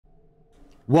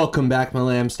Welcome back, my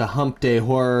lambs, to Hump Day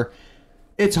Horror.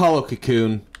 It's Hollow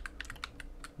Cocoon.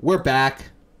 We're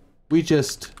back. We're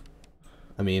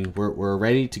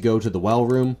ready to go to the well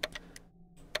room.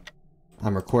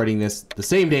 I'm recording this the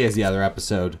same day as the other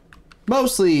episode.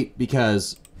 Mostly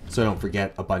because, so I don't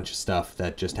forget a bunch of stuff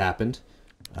that just happened.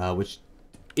 Which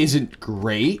isn't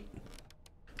great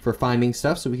for finding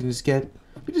stuff, so we can just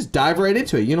dive right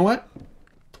into it. You know what?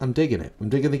 I'm digging it. I'm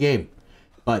digging the game.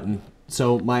 But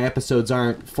so my episodes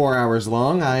aren't 4 hours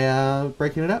long.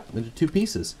 Breaking it up into 2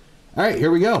 pieces. All right,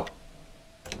 here we go.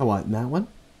 I want it in that one.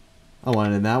 I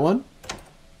want it in that one.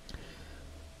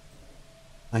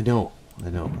 I know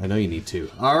you need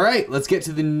to. All right, let's get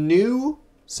to the new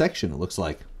section, it looks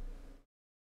like.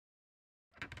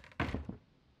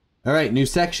 All right, new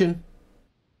section.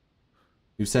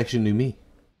 New section, new me.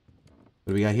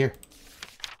 What do we got here?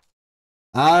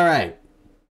 All right.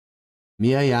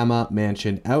 Miyama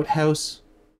Mansion Outhouse.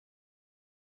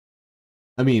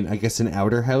 I guess an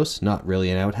outer house, not really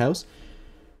an outhouse.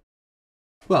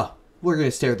 Well, we're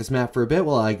going to stare at this map for a bit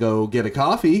while I go get a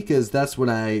coffee, because that's what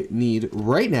I need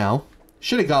right now.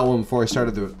 Should have got one before I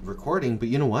started the recording, but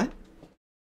you know what?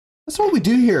 That's what we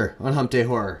do here on Hump Day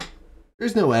Horror.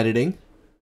 There's no editing.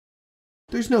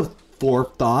 There's no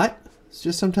forethought. It's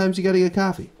just sometimes you got to get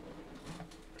coffee.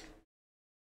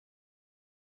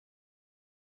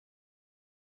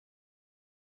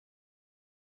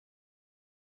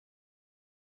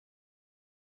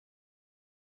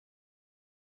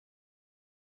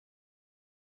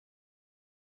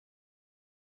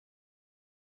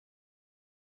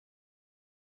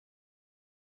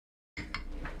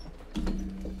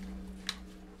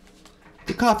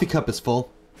 The coffee cup is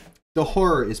full. The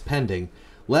horror is pending.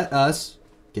 Let us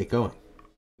get going.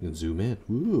 You can zoom in.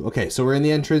 Ooh, okay, so we're in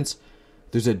the entrance.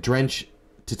 There's a drenched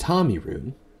tatami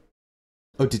room.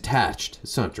 Oh, detached.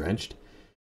 It's not drenched.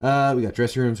 We got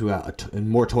dressing rooms. We got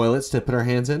more toilets to put our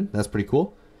hands in. That's pretty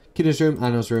cool. Kitten's room,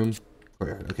 Ano's room,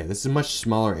 courtyard. Okay, this is a much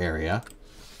smaller area,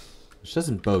 which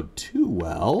doesn't bode too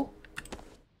well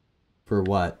for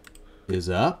what is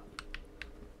up.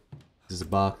 This is a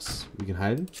box we can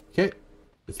hide in. Okay.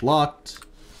 It's locked.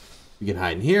 We can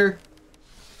hide in here.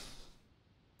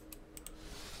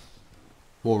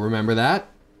 We'll remember that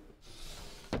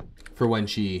for when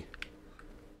she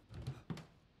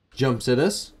jumps at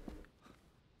us.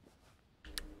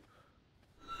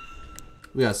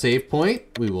 We got a save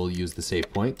point. We will use the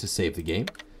save point to save the game.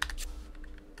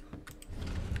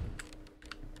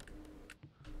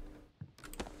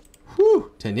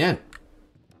 Whew, 10 yen.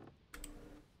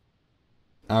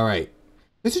 All right.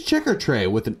 There's a checker tray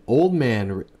with an old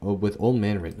man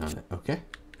written on it. Okay.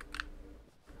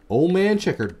 Old man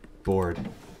checkerboard.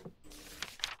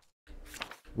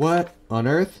 What on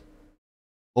earth?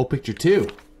 Oh, picture 2.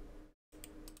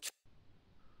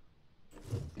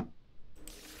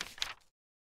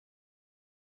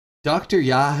 Dr.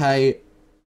 Yahei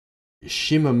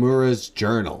Shimamura's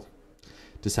journal.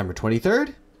 December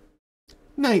 23rd,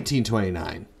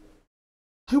 1929.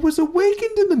 I was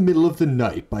awakened in the middle of the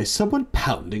night by someone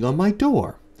pounding on my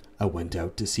door. I went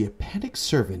out to see a panicked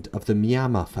servant of the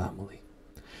Miyama family.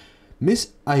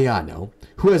 Miss Ayano,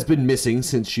 who has been missing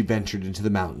since she ventured into the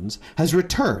mountains, has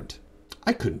returned.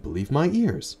 I couldn't believe my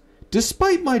ears.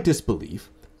 Despite my disbelief,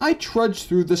 I trudged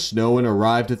through the snow and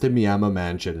arrived at the Miyama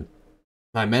mansion,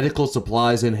 my medical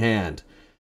supplies in hand.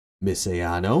 Miss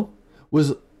Ayano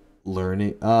was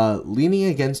leaning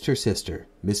against her sister,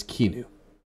 Miss Kinu.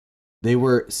 They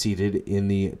were seated in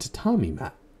the tatami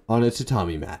mat. On a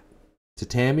tatami mat.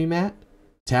 Tatami mat?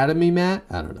 Tatami mat?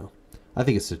 I don't know. I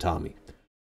think it's tatami.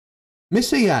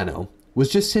 Miss Ayano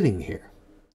was just sitting here,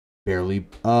 barely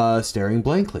staring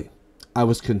blankly. I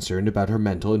was concerned about her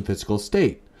mental and physical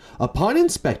state. Upon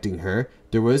inspecting her,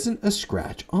 there wasn't a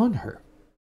scratch on her.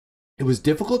 It was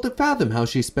difficult to fathom how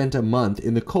she spent a month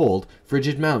in the cold,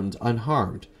 frigid mountains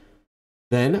unharmed.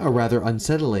 Then a rather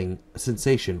unsettling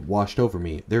sensation washed over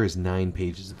me. There is 9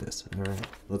 pages of this. All right,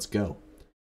 let's go.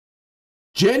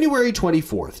 January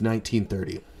 24th,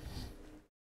 1930.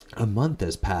 A month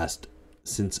has passed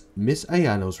since Miss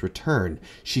Ayano's return.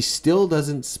 She still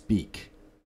doesn't speak.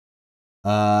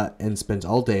 And spends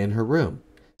all day in her room,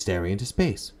 staring into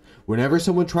space. Whenever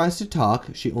someone tries to talk,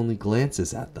 she only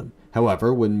glances at them.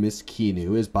 However, when Miss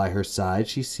Kinu is by her side,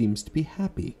 she seems to be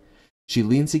happy. She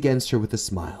leans against her with a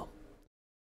smile.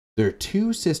 There are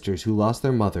 2 sisters who lost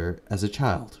their mother as a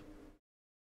child.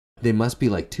 They must be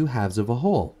like 2 halves of a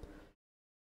whole.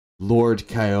 Lord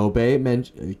Kyubei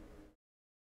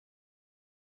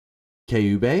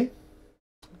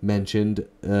mentioned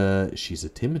she's a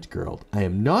timid girl. I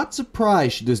am not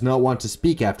surprised she does not want to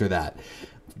speak after that,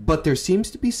 but there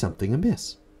seems to be something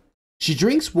amiss. She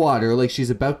drinks water like she's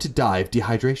about to die of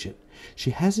dehydration. She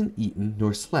hasn't eaten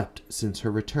nor slept since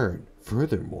her return.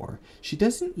 Furthermore, she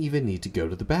doesn't even need to go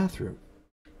to the bathroom.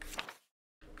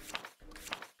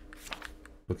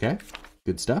 Okay,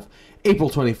 good stuff.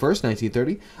 April 21st,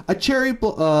 1930.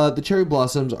 The cherry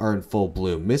blossoms are in full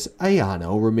bloom. Miss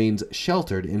Ayano remains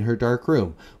sheltered in her dark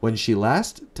room. When did she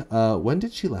last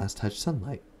touch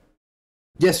sunlight?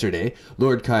 Yesterday,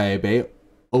 Lord Kaibe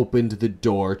opened the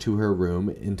door to her room,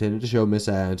 intended to show Miss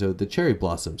Ayano the cherry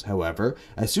blossoms. However,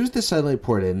 as soon as the sunlight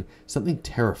poured in, something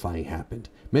terrifying happened.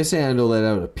 Miss Ayano let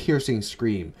out a piercing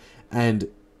scream and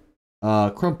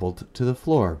crumpled to the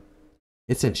floor.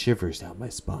 It sent shivers down my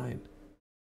spine.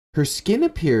 Her skin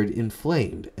appeared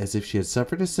inflamed, as if she had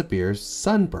suffered a severe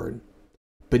sunburn.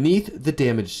 Beneath the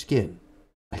damaged skin,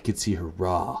 I could see her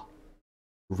raw,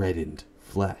 reddened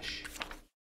flesh.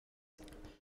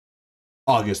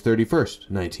 August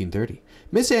 31st, 1930.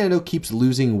 Miss Ayano keeps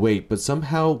losing weight but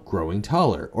somehow growing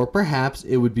taller, or perhaps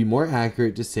it would be more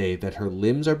accurate to say that her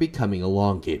limbs are becoming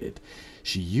elongated.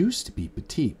 She used to be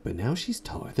petite, but now she's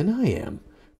taller than I am.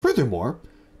 Furthermore,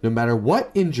 no matter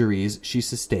what injuries she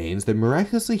sustains, they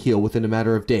miraculously heal within a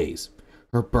matter of days.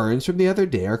 Her burns from the other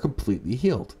day are completely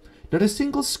healed. Not a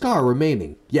single scar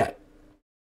remaining. Yet,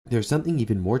 there's something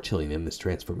even more chilling in this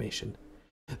transformation.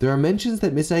 There are mentions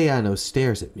that Miss Ayano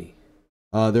stares at me.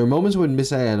 There are moments when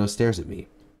Miss Ayano stares at me.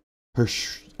 Her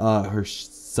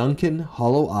sunken,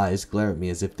 hollow eyes glare at me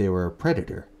as if they were a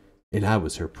predator, and I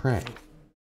was her prey.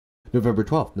 November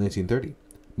 12th, 1930.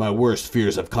 My worst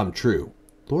fears have come true.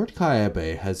 Lord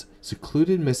Kaibe has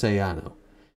secluded Miss Ayano.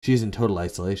 She is in total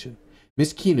isolation.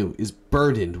 Miss Kinu is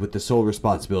burdened with the sole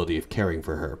responsibility of caring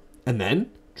for her. And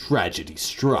then, tragedy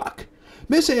struck.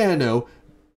 Miss Ayano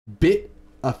bit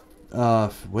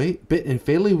and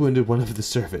fatally wounded one of the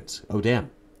servants. Oh damn,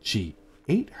 she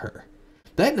ate her.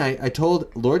 That night, I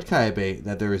told Lord Kaibe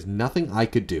that there is nothing I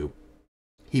could do.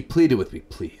 He pleaded with me,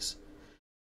 please,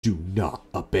 do not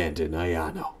abandon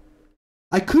Ayano.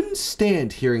 I couldn't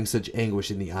stand hearing such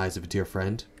anguish in the eyes of a dear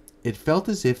friend. It felt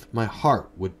as if my heart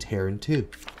would tear in two.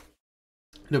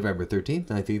 November 13th,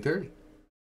 1930.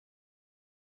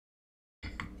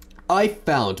 I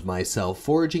found myself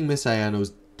foraging Miss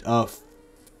Ayano's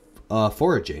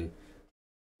foraging.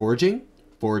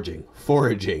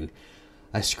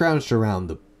 I scrounged around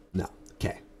the... No,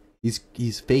 okay.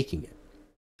 He's faking it.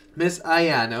 Miss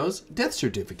Ayano's death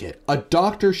certificate. A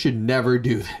doctor should never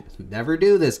do this. Never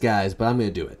do this, guys, but I'm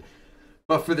going to do it.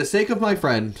 But for the sake of my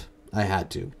friend, I had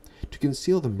to. To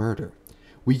conceal the murder,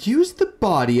 we used the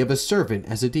body of a servant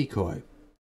as a decoy.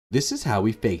 This is how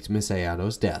we faked Miss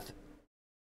Ayano's death.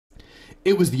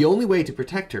 It was the only way to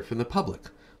protect her from the public.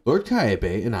 Lord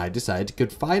Kaibe and I decided to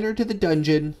confine her to the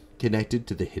dungeon connected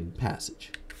to the hidden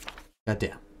passage.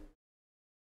 Goddamn.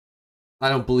 I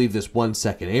don't believe this 1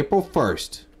 second. April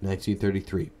 1st,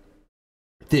 1933.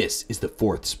 This is the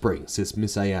 4th spring since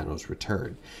Miss Ayano's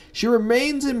return. She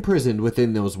remains imprisoned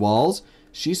within those walls.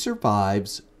 She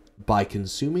survives by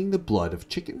consuming the blood of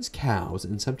chickens, cows,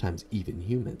 and sometimes even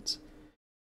humans.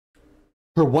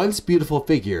 Her once beautiful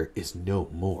figure is no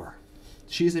more.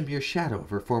 She is a mere shadow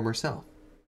of her former self.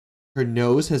 Her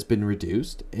nose has been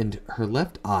reduced, and her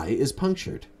left eye is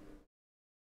punctured.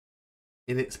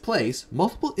 In its place,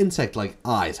 multiple insect-like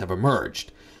eyes have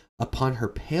emerged. Upon her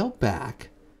pale back,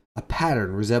 a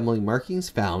pattern resembling markings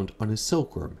found on a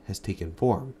silkworm has taken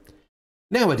form.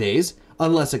 Nowadays,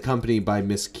 unless accompanied by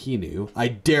Miss Kinu, I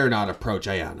dare not approach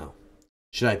Ayano.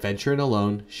 Should I venture in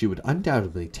alone, she would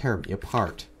undoubtedly tear me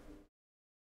apart.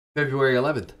 February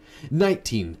 11th,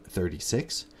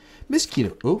 1936. Miss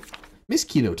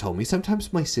Kino told me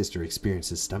sometimes my sister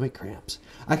experiences stomach cramps.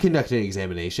 I conducted an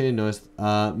examination and noticed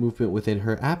movement within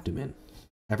her abdomen.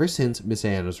 Ever since Miss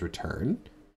Ayano's return,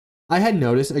 I had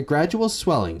noticed a gradual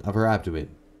swelling of her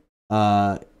abdomen.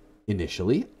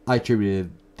 Initially, I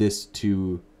attributed this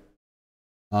to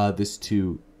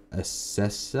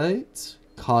ascites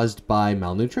caused by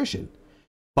malnutrition.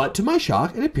 But to my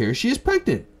shock, it appears she is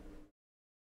pregnant.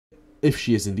 If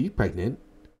she is indeed pregnant,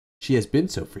 she has been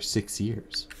so for 6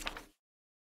 years.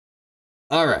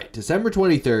 Alright, December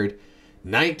 23rd,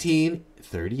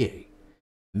 1938.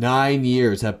 9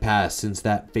 years have passed since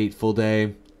that fateful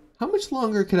day. How much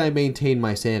longer can I maintain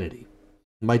my sanity?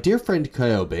 My dear friend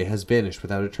Kyobe has vanished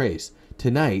without a trace.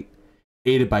 Tonight,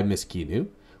 aided by Miss Kinu,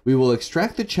 we will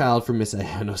extract the child from Miss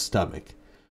Ayano's stomach.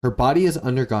 Her body has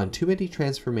undergone too many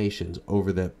transformations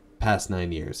over the past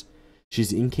 9 years.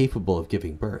 She's incapable of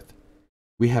giving birth.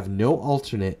 We have no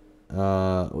alternative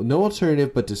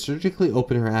but to surgically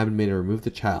open her abdomen and remove the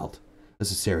child. A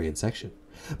cesarean section.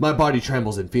 My body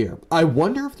trembles in fear. I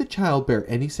wonder if the child bear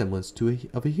any semblance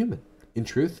of a human. In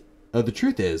truth, the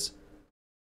truth is,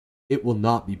 it will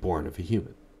not be born of a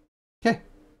human. Okay.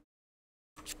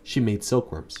 She made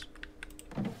silkworms.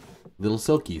 Little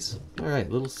silkies. Alright,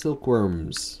 little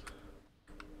silkworms.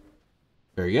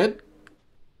 Very good.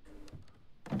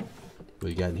 What do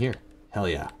you got in here? Hell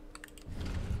yeah.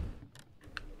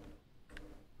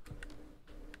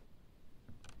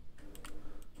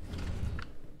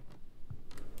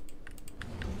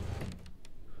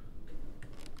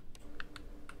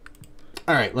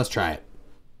 Alright, let's try it.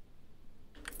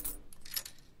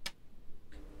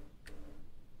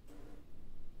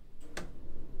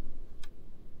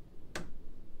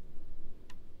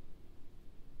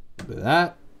 A bit of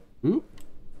that. Oop.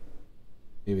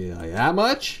 Maybe like that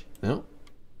much? No.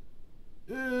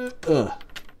 There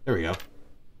we go.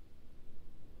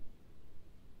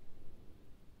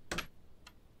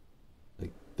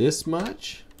 Like this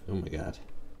much? Oh my god.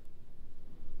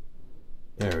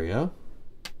 There we go.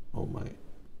 Oh my.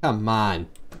 Come on.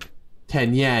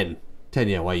 10 yen. 10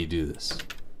 yen, why you do this?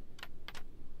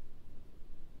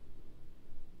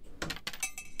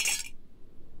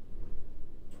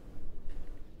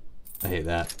 I hate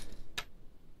that.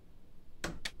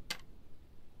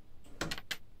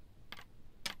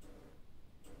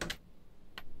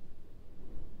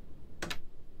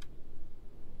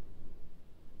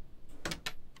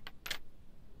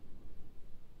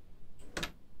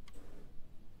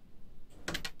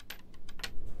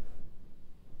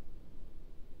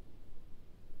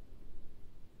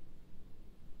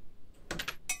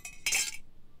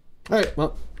 Alright,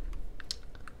 well.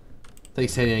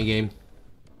 Thanks, 10 yen game.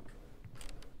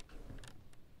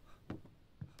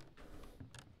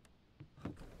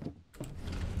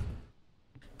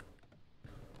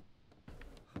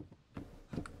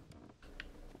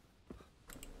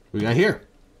 What we got here?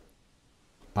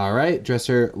 Alright,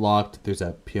 dresser locked. There's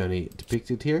a peony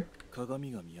depicted here.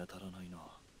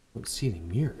 Don't see any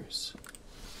mirrors.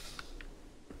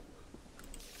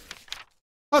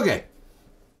 Okay.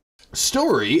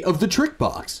 Story of the trick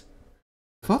box.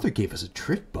 Father gave us a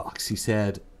trick box. He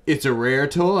said, it's a rare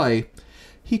toy.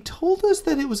 He told us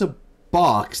that it was a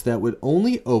box that would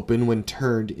only open when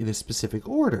turned in a specific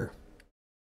order.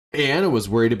 Anna was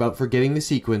worried about forgetting the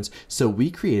sequence, so we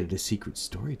created a secret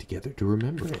story together to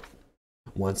remember it.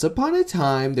 Once upon a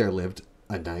time, there lived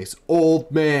a nice old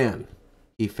man.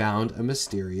 He found a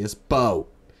mysterious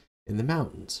boat in the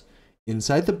mountains.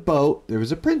 Inside the boat, there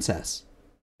was a princess.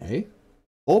 Okay?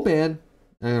 Old man.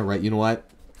 I'm gonna write, you know what?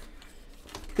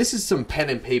 This is some pen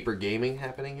and paper gaming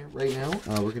happening here right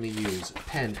now. We're gonna use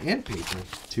pen and paper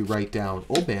to write down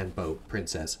old man, boat,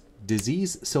 princess,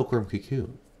 disease, silkworm,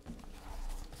 cocoon.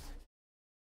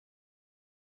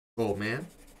 Old man,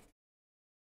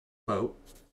 boat,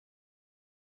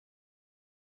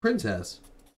 princess,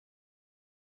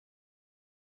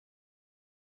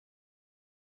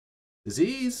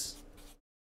 disease,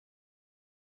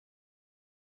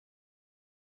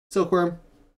 silkworm,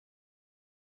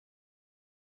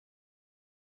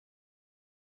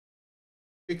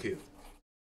 cocoon.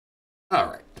 All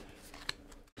right,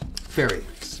 very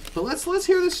nice. But let's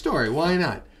hear the story. Why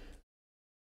not?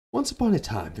 Once upon a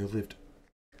time, there lived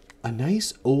a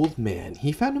nice old man.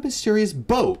 He found a mysterious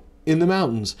boat in the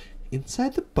mountains.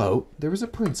 Inside the boat, there was a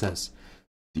princess.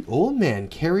 The old man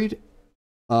cared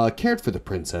for the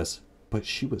princess, but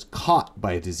she was caught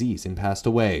by a disease and passed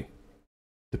away.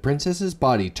 The princess's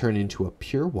body turned into a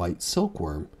pure white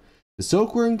silkworm. The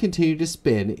silkworm continued to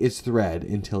spin its thread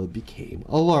until it became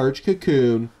a large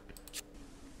cocoon.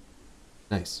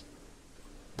 Nice.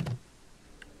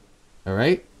 All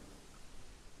right.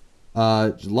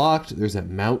 Locked. There's a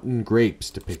mountain grapes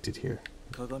depicted here.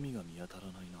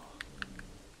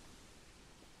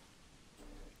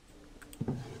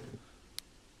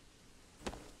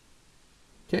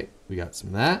 Okay, we got some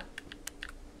of that.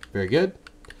 Very good.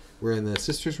 We're in the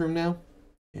sister's room now.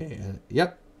 And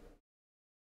yep.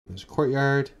 There's a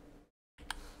courtyard.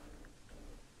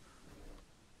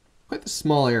 Quite the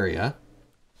small area.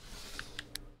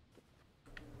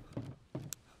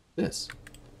 This.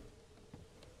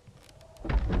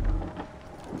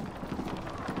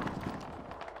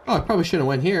 Oh, I probably shouldn't have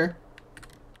went here.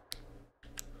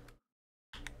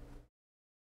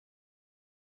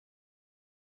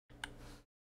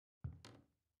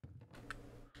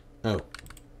 Oh.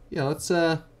 Yeah, let's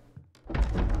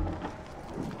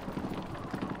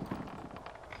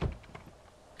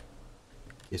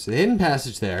Okay, so the hidden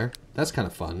passage there. That's kind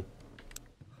of fun.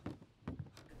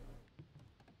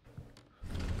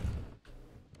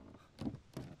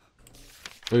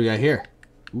 What do we got here?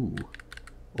 Ooh.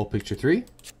 Old picture 3.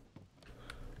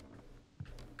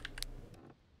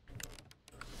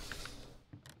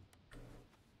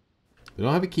 We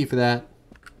don't have a key for that.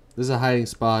 This is a hiding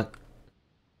spot.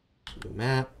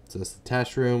 Map. So that's the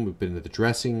test room. We've been to the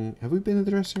dressing. Have we been to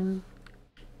the dressing room?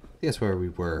 I think that's where we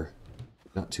were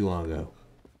not too long ago.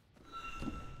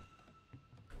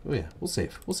 Oh yeah, we'll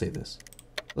save. We'll save this.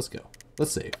 Let's go.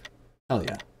 Let's save. Hell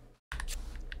yeah.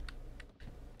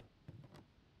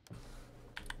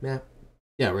 Map.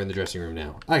 Yeah, we're in the dressing room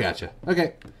now. I gotcha.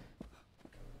 Okay.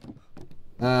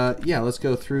 Yeah, let's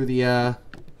go through the, let's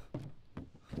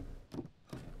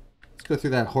go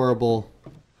through that horrible...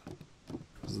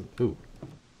 Ooh.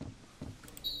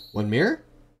 One mirror?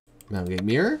 Mountain Gate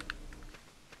mirror?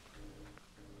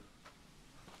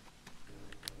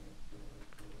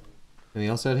 Anything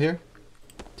else out here?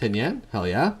 10 yen? Hell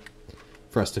yeah.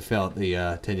 For us to fail at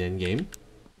the 10 yen game.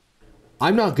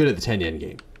 I'm not good at the 10 yen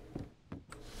game.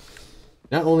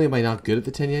 Not only am I not good at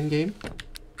the 10 yen game,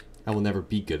 I will never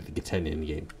be good at the 10 yen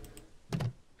game.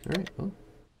 Alright, well.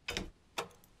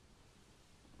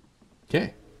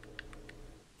 Okay.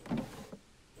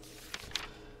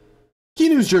 Key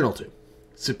News Journal 2.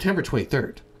 September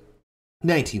 23rd,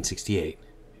 1968.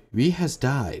 Ri has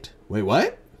died. Wait,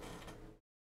 what?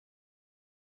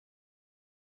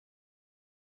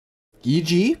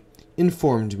 Yiji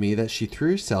informed me that she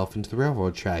threw herself into the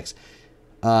railroad tracks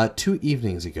 2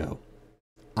 evenings ago.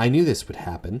 I knew this would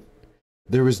happen.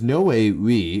 There was no way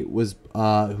Ri was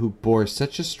who bore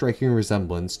such a striking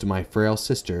resemblance to my frail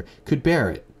sister could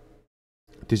bear it.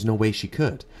 There's no way she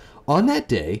could. On that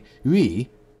day, Ri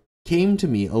came to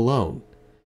me alone.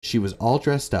 She was all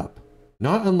dressed up,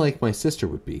 not unlike my sister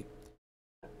would be.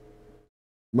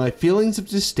 My feelings of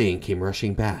disdain came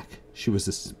rushing back. She was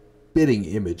a spitting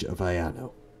image of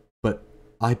Ayano, but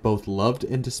I both loved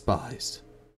and despised.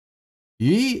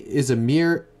 Yi is a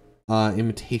mere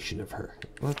imitation of her.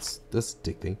 That's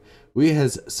addicting. Yi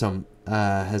has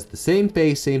the same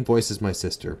face, same voice as my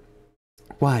sister.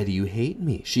 Why do you hate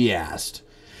me? She asked.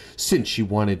 Since she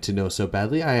wanted to know so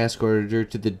badly, I escorted her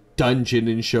to the dungeon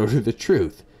and showed her the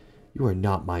truth. You are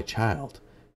not my child,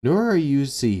 nor are you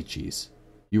Seiichi's.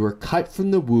 You were cut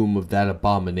from the womb of that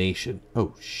abomination.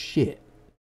 Oh shit.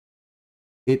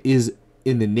 It is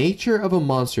in the nature of a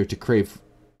monster to crave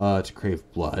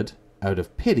blood. Out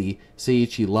of pity,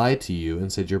 Seiichi lied to you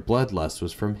and said your bloodlust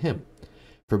was from him.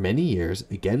 For many years,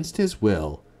 against his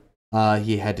will,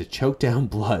 he had to choke down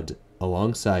blood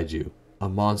alongside you, a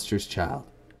monster's child.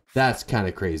 That's kind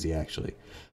of crazy, actually.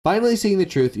 Finally seeing the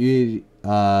truth,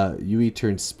 Yui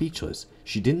turned speechless.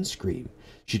 She didn't scream.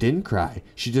 She didn't cry.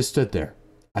 She just stood there.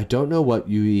 I don't know what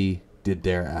Yui did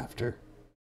thereafter.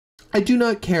 I do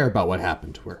not care about what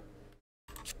happened to her.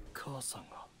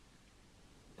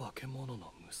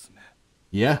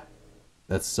 Yeah,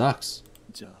 that sucks.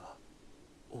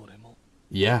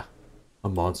 Yeah, a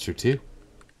monster too.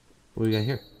 What do we got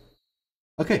here?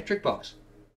 Okay, trick box.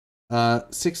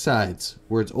 6 sides.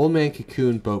 Words old man,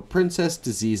 cocoon, boat, princess,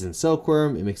 disease, and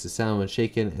silkworm. It makes a sound when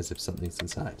shaken as if something's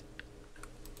inside.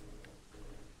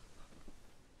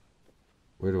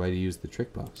 Where do I use the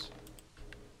trick box?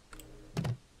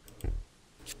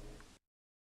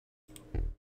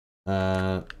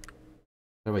 How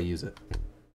do I use it?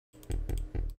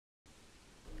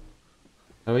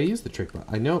 How do I use the trick box?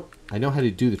 I know how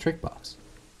to do the trick box.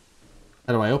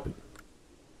 How do I open?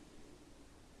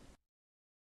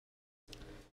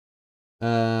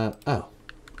 Oh.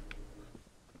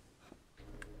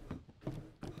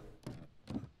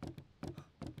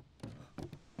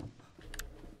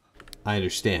 I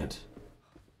understand.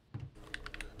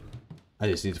 I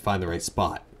just need to find the right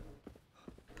spot.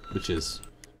 Which is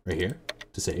right here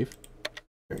to save.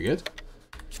 Very good.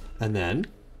 And then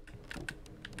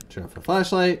turn off the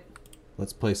flashlight.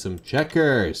 Let's play some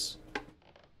checkers.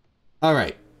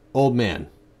 Alright, old man.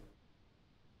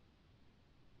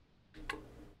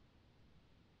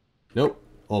 Nope.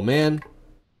 Old man.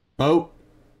 Boat.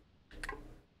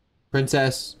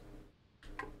 Princess.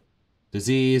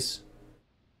 Disease.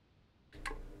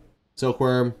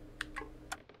 Silkworm.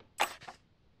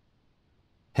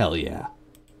 Hell yeah.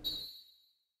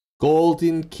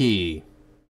 Golden key.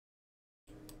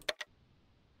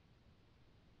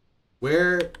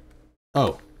 Where?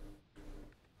 Oh.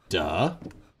 Duh.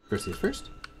 First things first.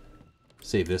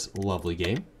 Save this lovely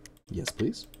game. Yes,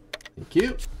 please. Thank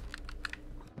you.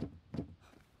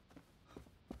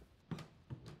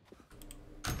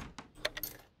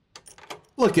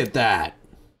 Look at that.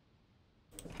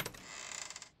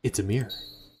 It's a mirror.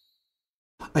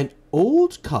 An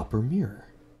old copper mirror.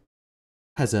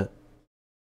 Has a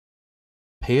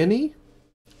peony?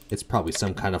 It's probably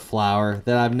some kind of flower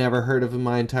that I've never heard of in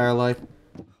my entire life,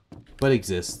 but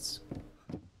exists.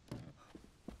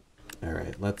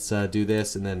 Alright, let's do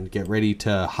this and then get ready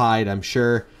to hide, I'm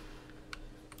sure.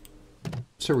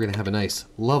 So we're gonna have a nice,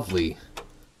 lovely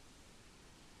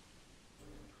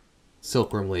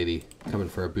Silkworm lady coming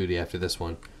for our booty after this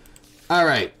one.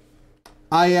 Alright.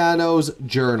 Ayano's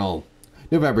journal.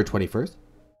 November 21st,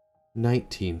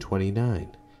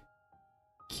 1929.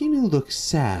 Kinu looked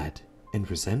sad and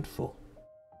resentful.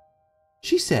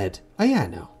 She said,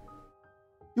 Ayano,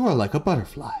 you are like a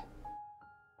butterfly.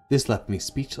 This left me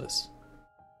speechless.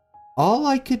 All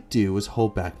I could do was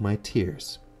hold back my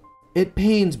tears. It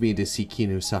pains me to see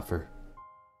Kinu suffer.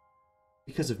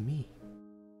 Because of me.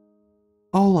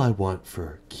 All I want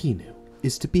for Kinu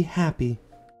is to be happy.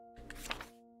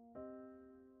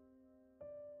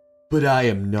 But I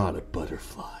am not a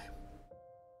butterfly.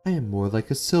 I am more like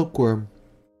a silkworm.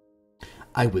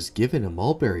 I was given a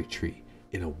mulberry tree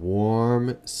in a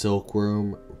warm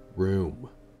silkworm room.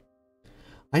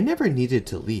 I never needed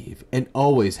to leave and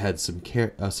always had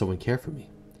someone care for me.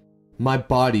 My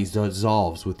body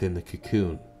dissolves within the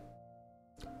cocoon.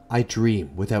 I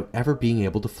dream without ever being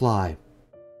able to fly.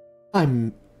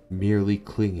 I'm merely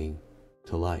clinging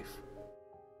to life.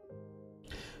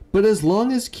 But as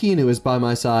long as Kinu is by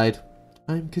my side,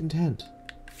 I'm content.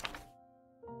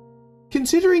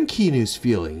 Considering Kinu's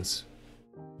feelings,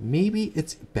 maybe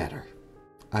it's better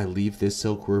I leave this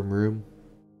silkworm room.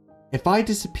 If I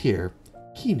disappear,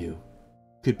 Kinu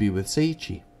could be with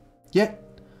Saichi. Yet,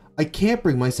 I can't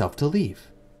bring myself to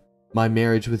leave. My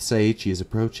marriage with Saichi is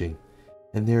approaching,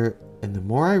 and the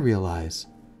more I realize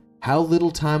how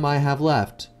little time I have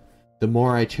left, the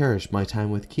more I cherish my time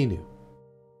with Kinu.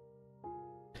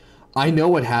 I know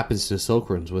what happens to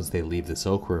silkworms once they leave the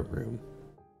silkworm room.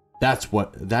 That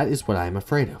is what I am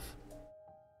afraid of.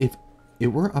 If it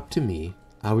were up to me,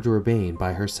 I would remain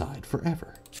by her side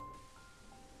forever.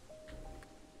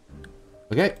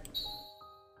 Okay.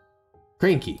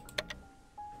 Crane key.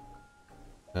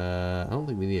 I don't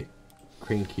think we need a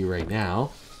crane key right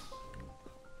now.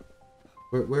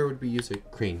 Where would we use a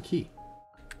crane key?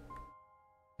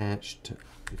 Attached.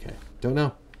 Okay. Don't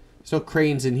know. There's no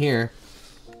cranes in here.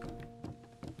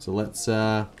 So let's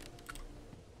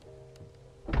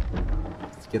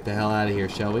get the hell out of here,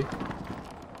 shall we?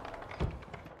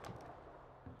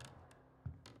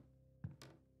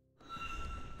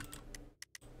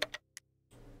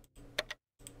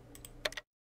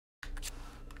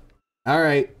 All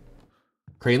right.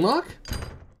 Crane lock?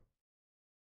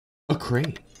 A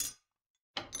crane.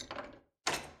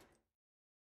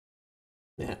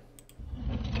 Yeah.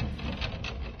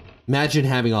 Imagine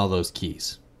having all those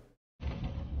keys.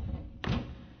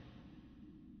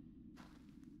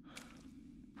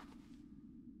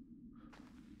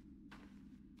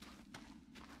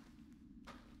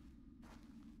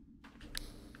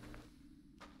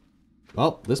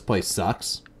 Well, this place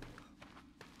sucks.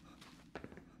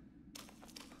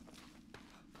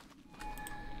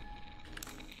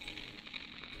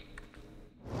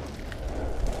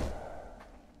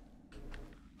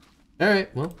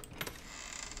 Alright, well.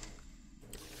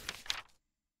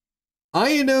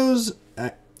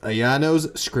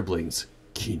 Ayano's scribblings.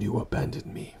 Kinu abandoned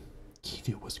me.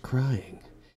 Kinu was crying.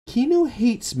 Kinu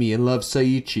hates me and loves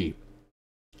Saichi.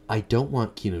 I don't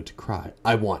want Kinu to cry.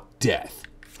 I want death.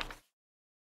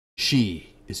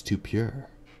 She is too pure.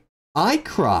 I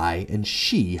cry and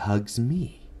she hugs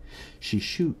me. She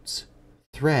shoots,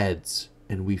 threads,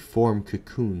 and we form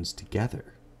cocoons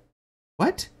together.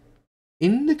 What?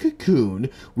 In the cocoon,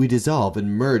 we dissolve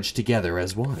and merge together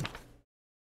as one.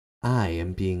 I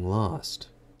am being lost.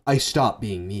 I stop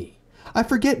being me. I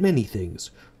forget many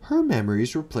things. Her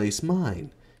memories replace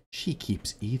mine. She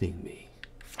keeps eating me.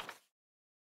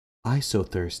 I so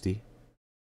thirsty.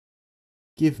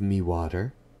 Give me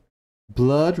water.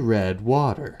 Blood red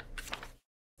water.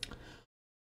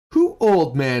 Who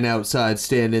old man outside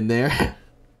standing there?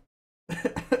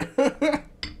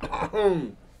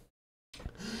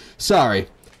 Sorry.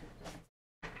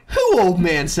 Who old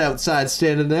man's outside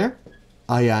standing there?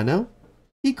 Ayano?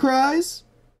 He cries.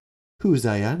 Who's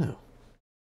Ayano?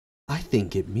 I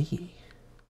think it me.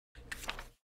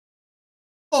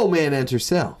 Old man enters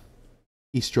cell.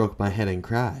 He stroked my head and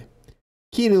cried.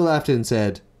 Kinu laughed and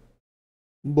said,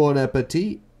 Bon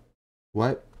appetit.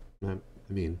 What?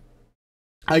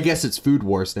 I guess it's food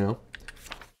wars now.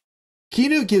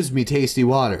 Kinu gives me tasty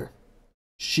water.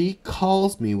 She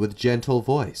calls me with gentle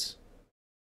voice.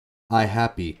 I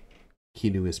happy.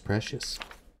 Kinu is precious.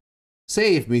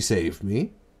 Save me, save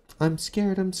me. I'm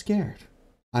scared, I'm scared.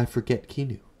 I forget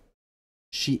Kinu.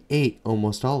 She ate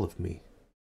almost all of me.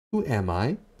 Who am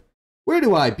I? Where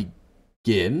do I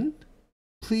begin?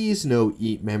 Please no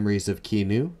eat memories of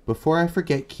Kinu. Before I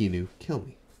forget Kinu, kill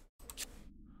me.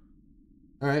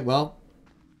 Alright, well,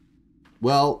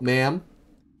 ma'am,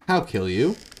 how kill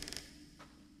you?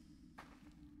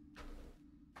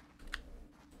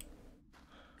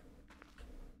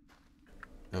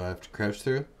 have to crouch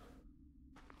through.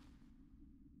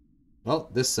 Well,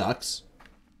 this sucks.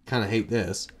 Kind of hate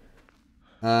this.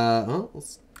 Well,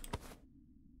 let's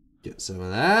get some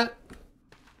of that.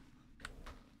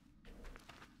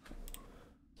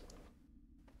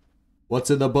 What's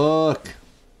in the book?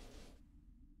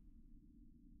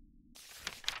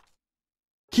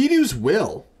 Kinu's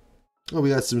will. Oh, we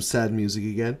got some sad music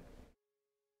again.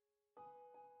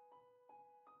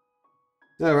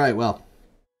 All right, well.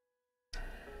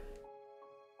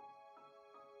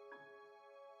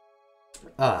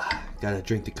 Gotta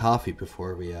drink the coffee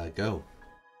before we go.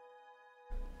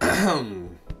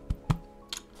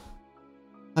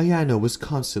 Ayano was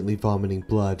constantly vomiting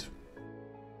blood.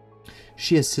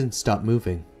 She has since stopped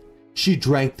moving. She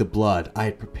drank the blood I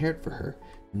had prepared for her,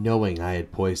 knowing I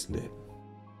had poisoned it.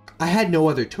 I had no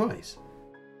other choice.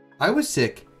 I was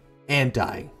sick and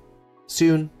dying.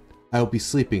 Soon, I will be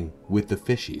sleeping with the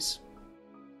fishies.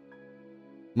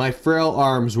 My frail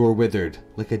arms were withered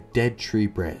like a dead tree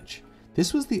branch.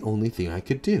 This was the only thing I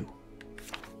could do.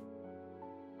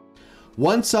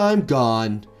 Once I'm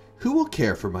gone, who will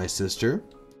care for my sister?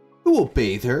 Who will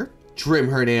bathe her, trim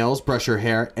her nails, brush her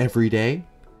hair every day?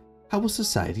 How will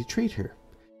society treat her?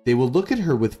 They will look at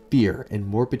her with fear and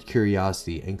morbid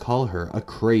curiosity and call her a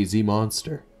crazy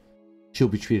monster. She'll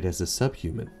be treated as a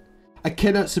subhuman. I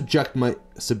cannot subject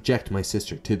my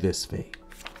sister to this fate.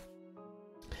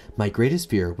 My greatest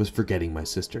fear was forgetting my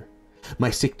sister.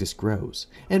 My sickness grows,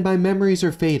 and my memories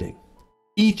are fading.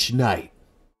 Each night,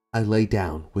 I lay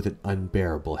down with an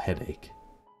unbearable headache.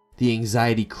 The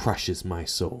anxiety crushes my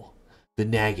soul. The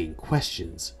nagging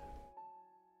questions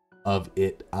of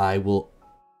it I will...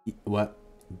 What?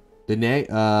 The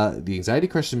anxiety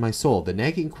crushes my soul. The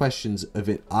nagging questions of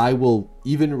it I will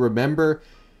even remember...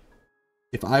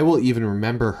 If I will even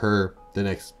remember her the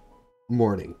next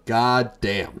morning. God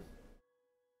damn.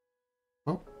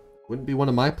 Well, wouldn't be one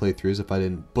of my playthroughs if I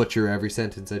didn't butcher every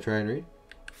sentence I try and read.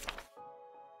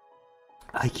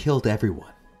 I killed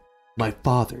everyone. My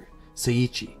father,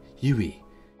 Seiichi, Yui,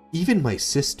 even my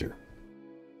sister.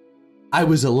 I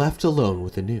was left alone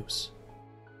with the news.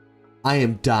 I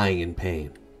am dying in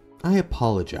pain. I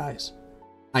apologize.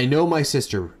 I know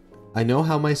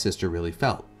how my sister really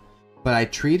felt, but I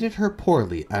treated her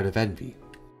poorly out of envy.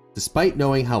 Despite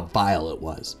knowing how vile it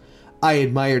was, I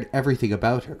admired everything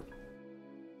about her.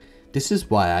 This is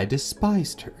why I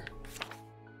despised her.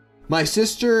 My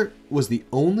sister was the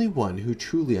only one who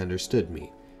truly understood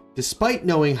me. Despite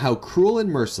knowing how cruel and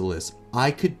merciless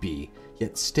I could be,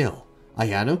 yet still,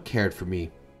 Ayano cared for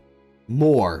me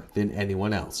more than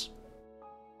anyone else.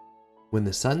 When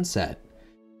the sun set,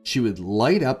 she would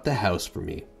light up the house for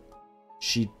me.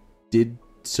 She did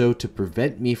so to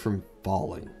prevent me from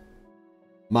falling.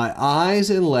 My eyes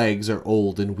and legs are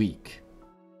old and weak.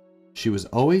 She was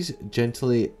always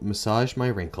gently massage my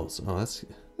wrinkles. Oh,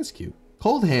 that's cute.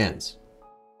 Cold hands.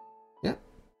 Yeah.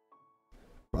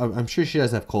 I'm sure she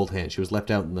does have cold hands. She was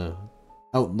left out in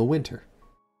the winter.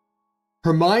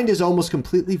 Her mind is almost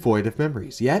completely void of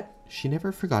memories, yet she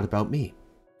never forgot about me.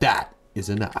 That is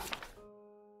enough.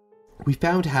 We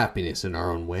found happiness in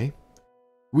our own way.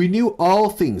 We knew all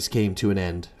things came to an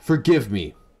end. Forgive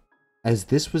me, as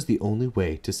this was the only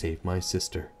way to save my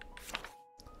sister.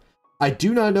 I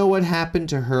do not know what happened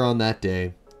to her on that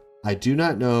day. I do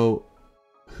not know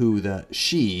who the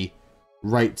she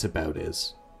writes about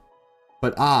is.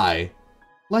 But I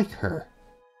like her.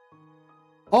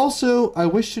 Also, I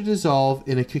wish to dissolve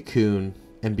in a cocoon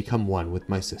and become one with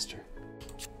my sister.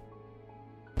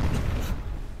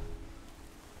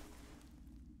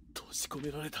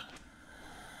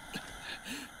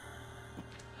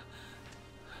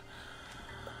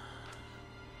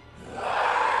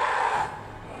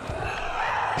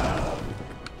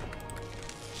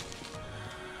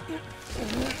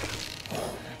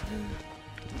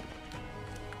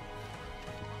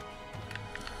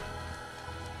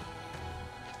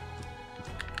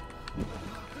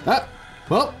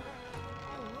 Well,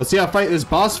 let's see how I fight this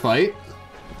boss fight.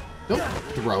 Don't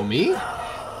throw me.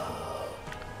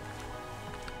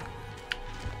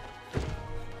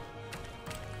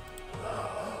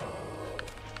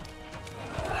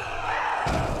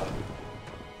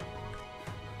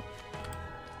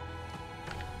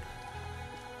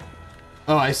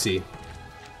 Oh, I see.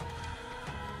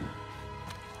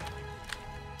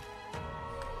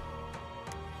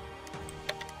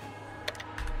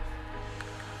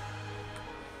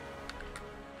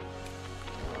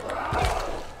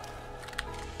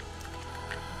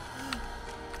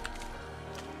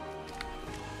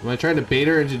 Am I trying to bait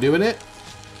her into doing it?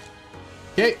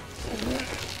 Okay.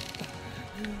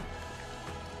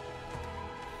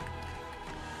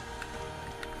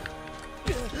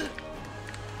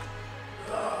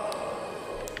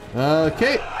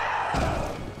 Okay.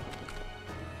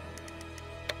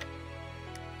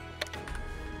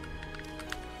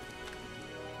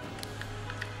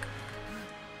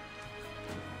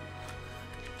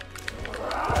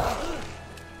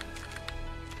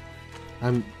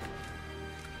 I'm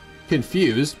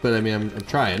confused, but I mean, I'm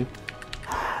trying.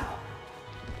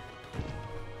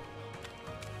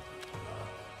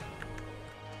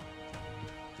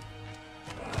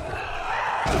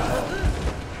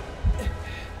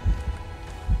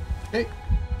 Okay.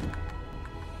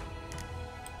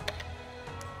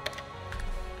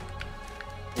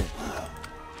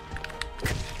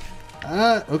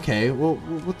 Okay. Well,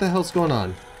 what the hell's going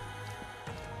on?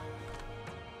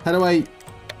 How do I...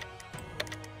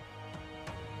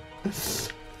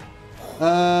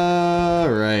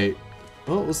 Right.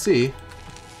 Well, we'll see.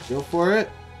 Go for it.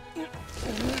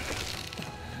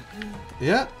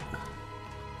 Yeah.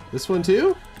 This one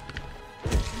too?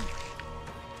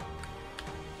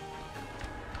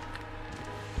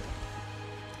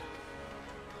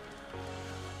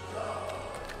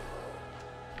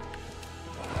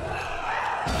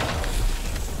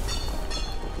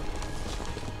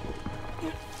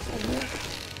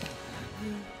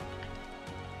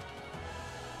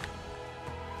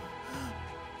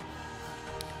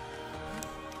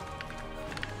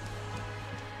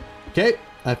 Okay,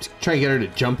 I have to try and get her to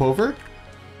jump over.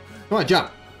 Come on, jump.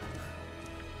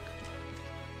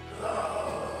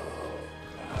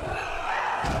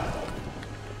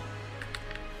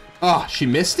 Oh, she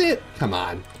missed it? Come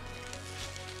on.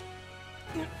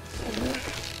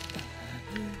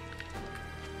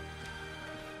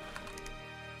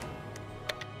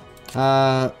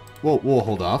 We'll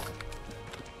hold off.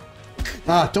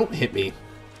 Ah, don't hit me.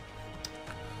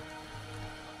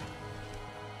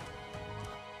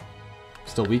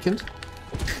 Still weakened?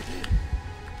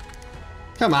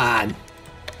 Come on!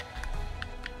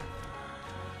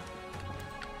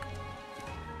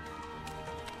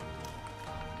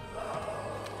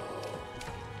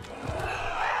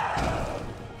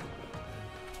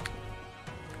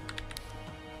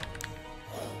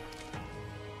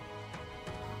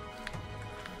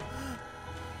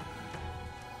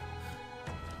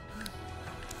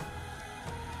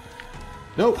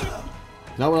 Nope.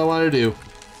 Not what I wanted to do.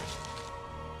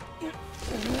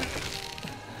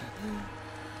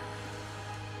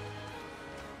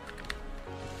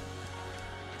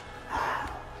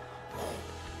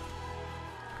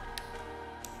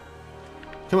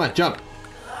 Come on, jump.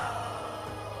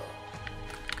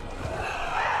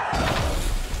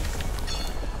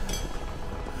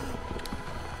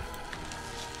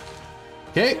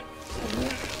 Okay.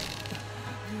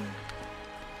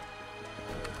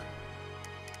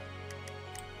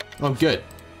 I'm good.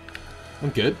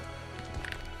 I'm good.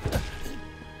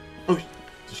 Oh,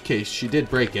 okay, she did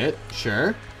break it.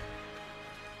 Sure.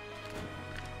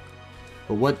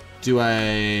 But what do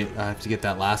I have to get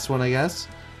that last one, I guess?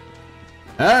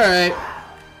 Alright.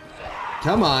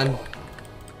 Come on.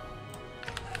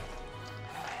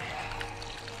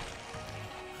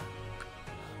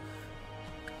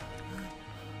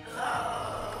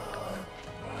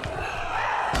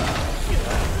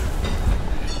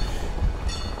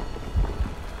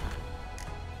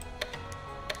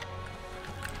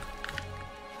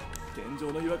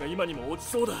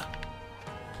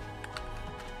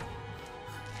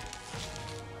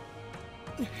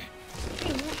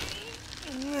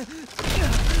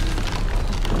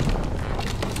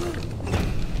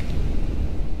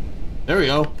 There we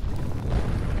go.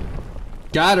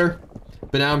 Got her.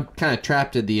 But now I'm kind of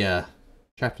trapped in the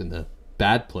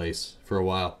bad place for a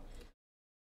while.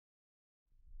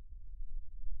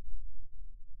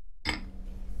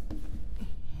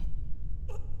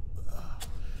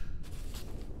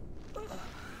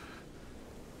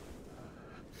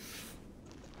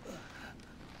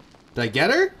 Did I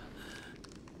get her?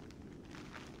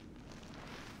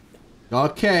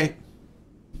 Okay.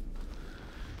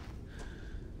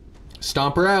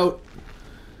 Stomp her out.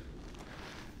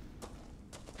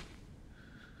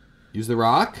 Use the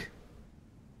rock.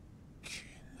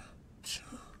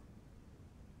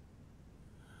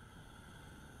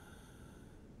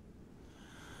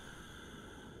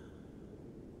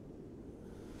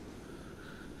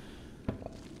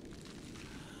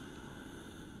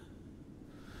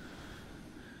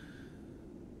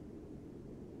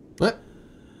 What?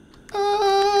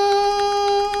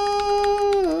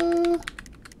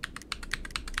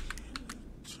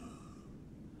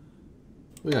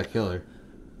 We gotta kill her.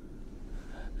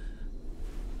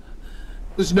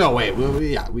 There's no way.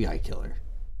 Yeah, we gotta kill her.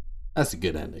 That's a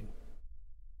good ending.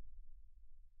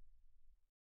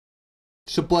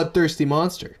 She's a bloodthirsty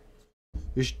monster.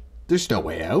 There's no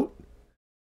way out.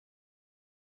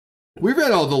 We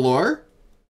read all the lore.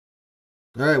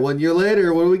 All right, 1 year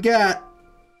later, what do we got?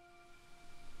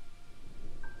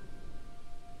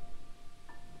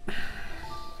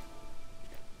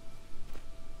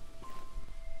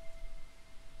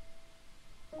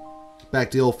 Back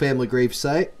to the old family grave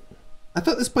site. I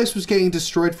thought this place was getting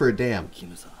destroyed for a dam.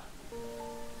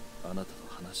 あなたと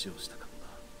話をしたかっ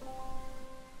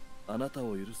た。あなた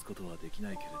を許すことはでき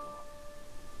ないけれど、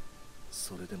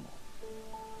それでも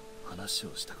話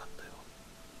をしたかったよ。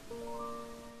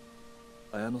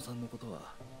綾乃さんのこと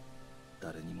は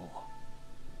誰にも、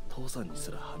父さんに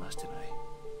すら話してない。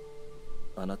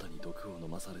あなたに毒を飲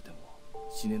まされても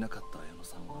死ねなかった綾乃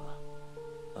さんは、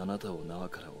あなたを縄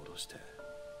から下ろして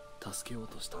助けよう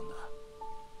としたんだ。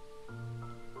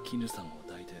絹さんを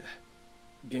抱いて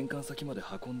玄関先まで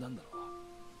運んだんだろ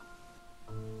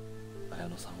う。綾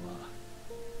乃さんは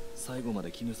最後ま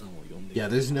で絹さんを呼んで。Yeah,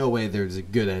 there's no way there's a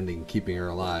good ending keeping her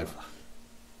alive.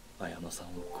 綾乃さんを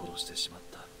殺してしまっ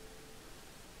た。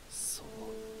そう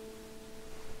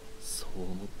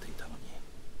思っていたのに、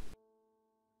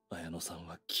綾乃さん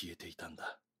は消えていたん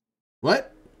だ。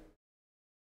What?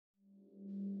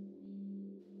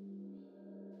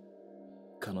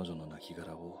 彼女の亡骸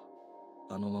を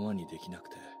あのままにできなく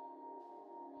て、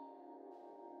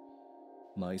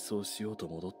埋葬しようと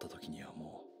戻った時には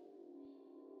も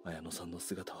う綾乃さんの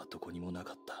姿はどこにもな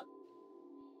かった。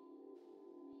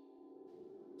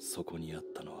そこにあっ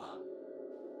たのは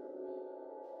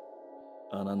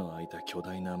穴の開いた巨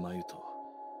大な繭と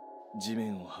地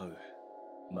面を這う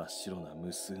真っ白な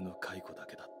無数の蚕だ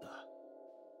けだった。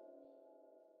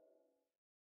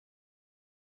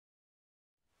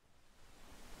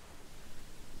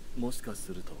もしか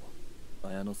すると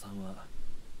綾乃さんは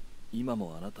今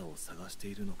もあなたを探して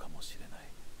いるのかもしれない。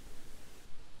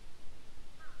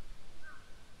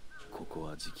ここ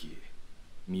はじき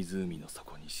湖の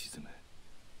底に沈む。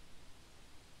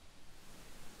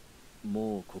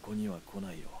もうここには来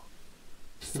ないよ。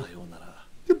さようなら。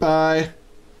Goodbye.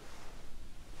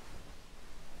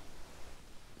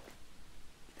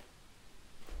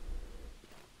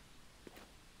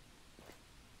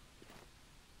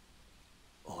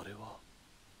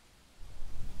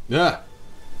 Yeah.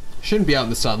 Shouldn't be out in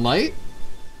the sunlight.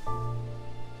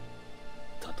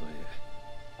 たとえ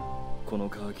この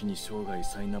渇きに生涯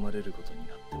苛まれることに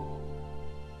なっても、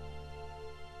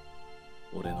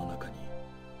俺の中に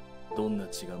どんな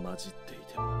血が混じってい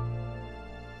ても、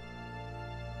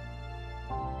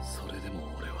それでも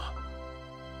俺は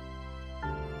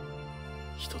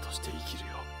人として生きる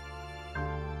よ。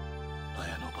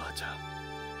綾乃ばあちゃん。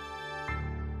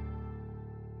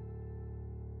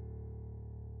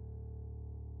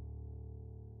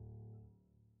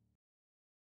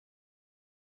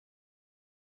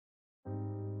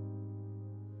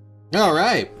All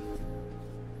right.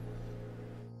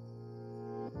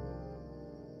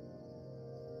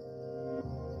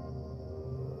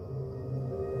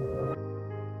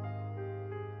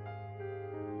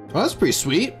 Well, that's pretty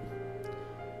sweet.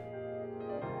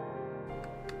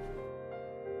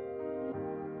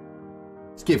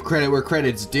 Let's give credit where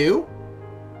credit's due.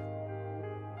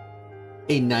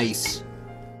 A nice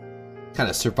kind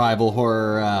of survival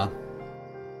horror,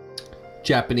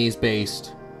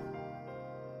 Japanese-based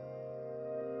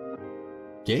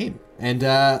game, and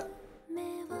that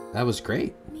was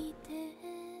great.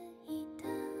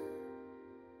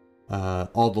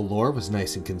 All the lore was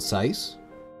nice and concise,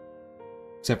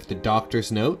 except for the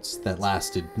doctor's notes that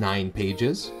lasted 9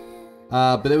 pages.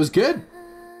 But it was good.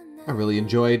 I really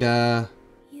enjoyed how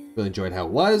it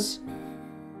was.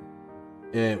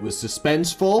 It was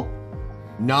suspenseful,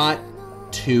 not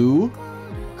too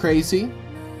crazy.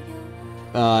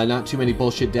 Not too many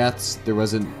bullshit deaths. There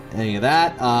wasn't any of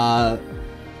that.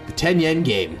 The 10 yen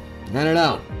game. I don't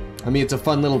know. I mean, it's a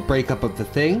fun little breakup of the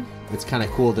thing. It's kind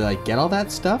of cool to like get all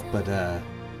that stuff, but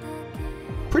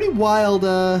pretty wild,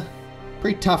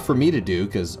 pretty tough for me to do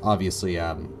because obviously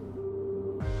I'm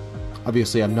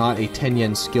not a 10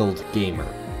 yen skilled gamer.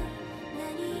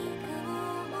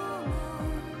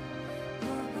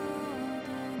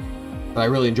 But I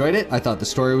really enjoyed it. I thought the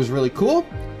story was really cool.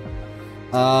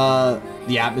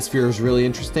 The atmosphere was really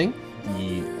interesting.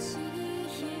 The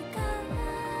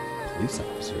police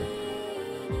officer.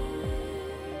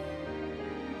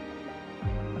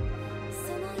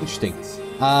 Interesting.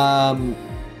 I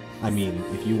mean,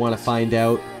 if you want to find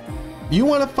out,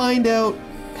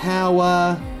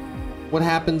 how what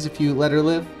happens if you let her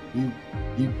live,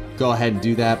 you go ahead and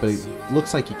do that. But it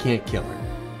looks like you can't kill her.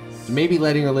 So maybe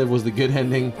letting her live was the good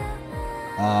ending.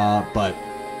 But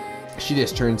she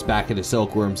just turns back into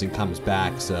silkworms and comes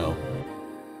back. So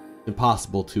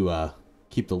impossible to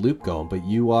keep the loop going. But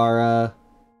you are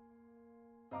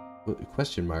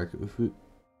question mark.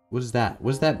 What is that?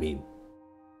 What does that mean?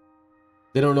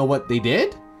 They don't know what they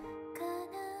did?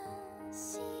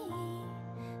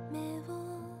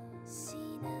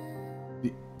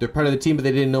 They're part of the team, but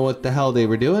they didn't know what the hell they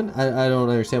were doing? I don't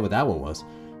understand what that one was.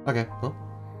 Okay, well.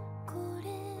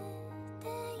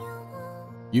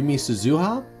 Yumi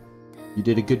Suzuha? You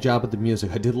did a good job with the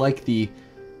music. I did like the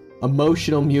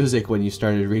emotional music when you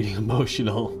started reading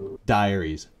emotional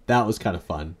diaries. That was kind of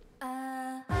fun.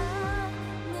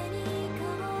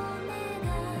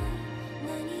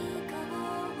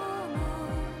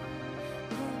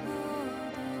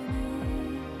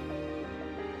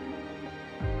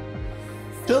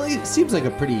 So it seems like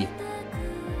a pretty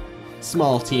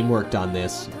small team worked on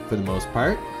this for the most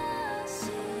part.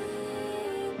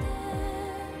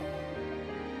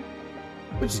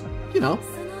 Which, you know,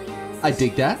 I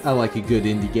dig that. I like a good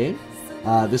indie game.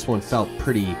 This one felt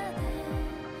pretty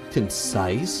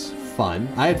concise, fun.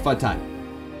 I had a fun time.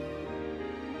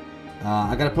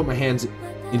 I gotta put my hands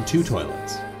in 2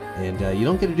 toilets, and you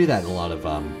don't get to do that in a lot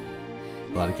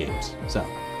of games. So.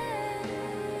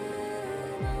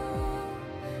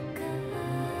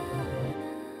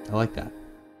 I like that.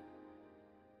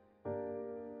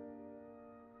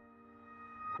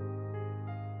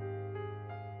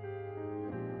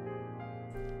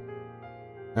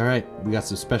 All right, we got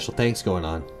some special thanks going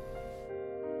on.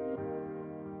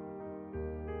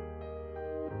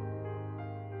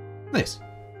 Nice.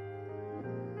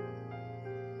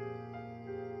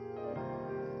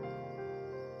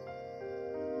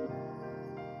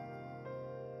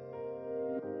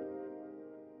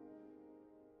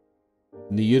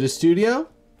 Niyuta Studio,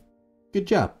 good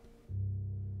job.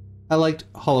 I liked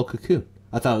Hollow Cocoon.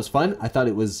 I thought it was fun. I thought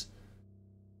it was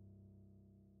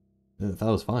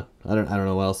fun. I don't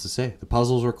know what else to say. The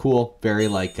puzzles were cool. Very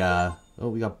like oh,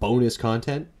 we got bonus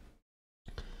content.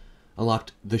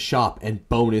 Unlocked the shop and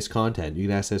bonus content. You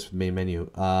can access the main menu.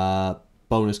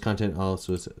 Bonus content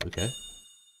also is okay.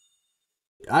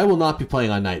 I will not be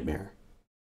playing on Nightmare.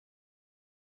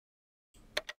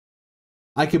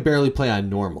 I could barely play on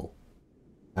normal.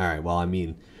 Alright, well, I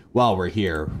mean, while we're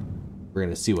here, we're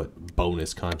going to see what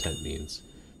bonus content means.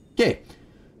 Okay.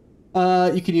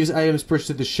 You can use items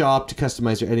purchased at the shop to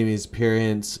customize your enemy's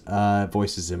appearance,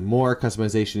 voices, and more.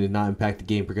 Customization did not impact the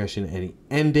game progression, any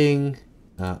ending.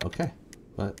 Okay.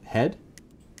 What? Head?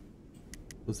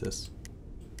 What's this?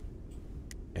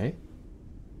 Okay.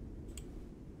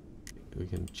 We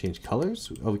can change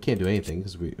colors? Oh, we can't do anything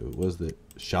because it was the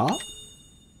shop?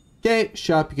 Okay,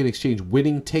 shop, you can exchange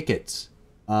winning tickets.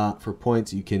 For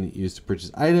points you can use to purchase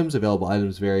items. Available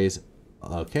items varies.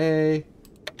 Okay.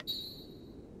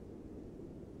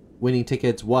 Winning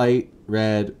tickets, white,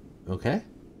 red. Okay.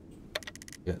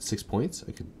 Got 6 points.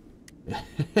 I could.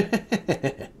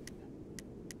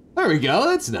 There we go.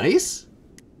 That's nice.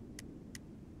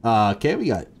 Okay, we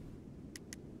got.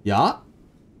 Yeah.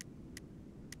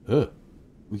 Ugh.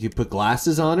 We could put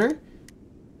glasses on her.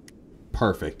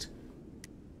 Perfect.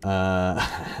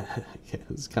 Okay,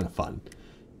 this is kind of fun.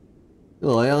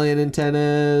 Little alien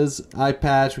antennas, eye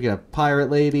patch. We got a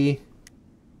pirate lady.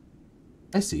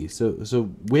 I see. So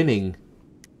winning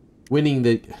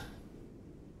the.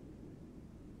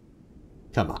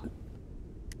 Come on.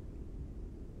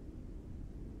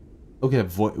 Okay,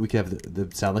 we can have the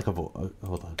sound like a hold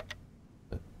on.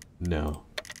 No.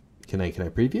 Can I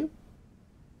preview?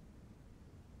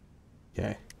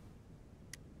 Okay.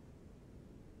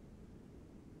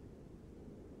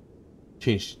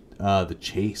 Change the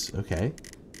chase. Okay.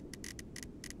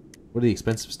 What are the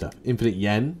expensive stuff? Infinite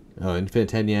yen. Oh, infinite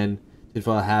 10 yen.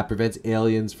 Tinfoil hat prevents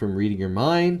aliens from reading your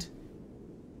mind.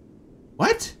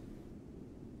 What?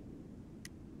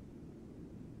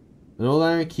 An old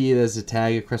iron key that has a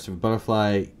tag, a crest of a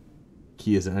butterfly.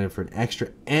 Key is an item for an extra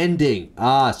ending.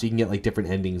 Ah, so you can get like different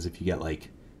endings if you get like.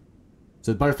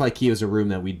 So the butterfly key was a room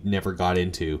that we never got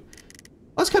into.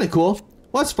 That's kind of cool.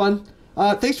 Well, that's fun.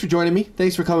 Thanks for joining me.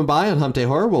 Thanks for coming by on Hump-day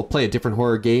Horror. We'll play a different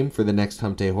horror game for the next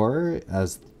Hump-day Horror,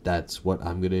 as that's what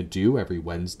I'm going to do every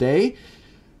Wednesday.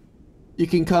 You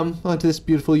can come onto this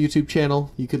beautiful YouTube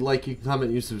channel. You can like, you can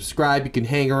comment, you subscribe. You can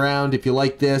hang around if you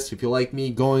like this. If you like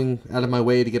me going out of my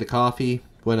way to get a coffee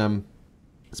when I'm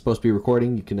supposed to be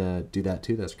recording, you can do that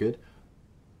too. That's good.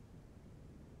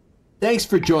 Thanks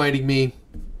for joining me.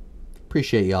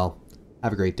 Appreciate y'all.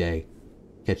 Have a great day.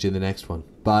 Catch you in the next one.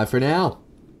 Bye for now.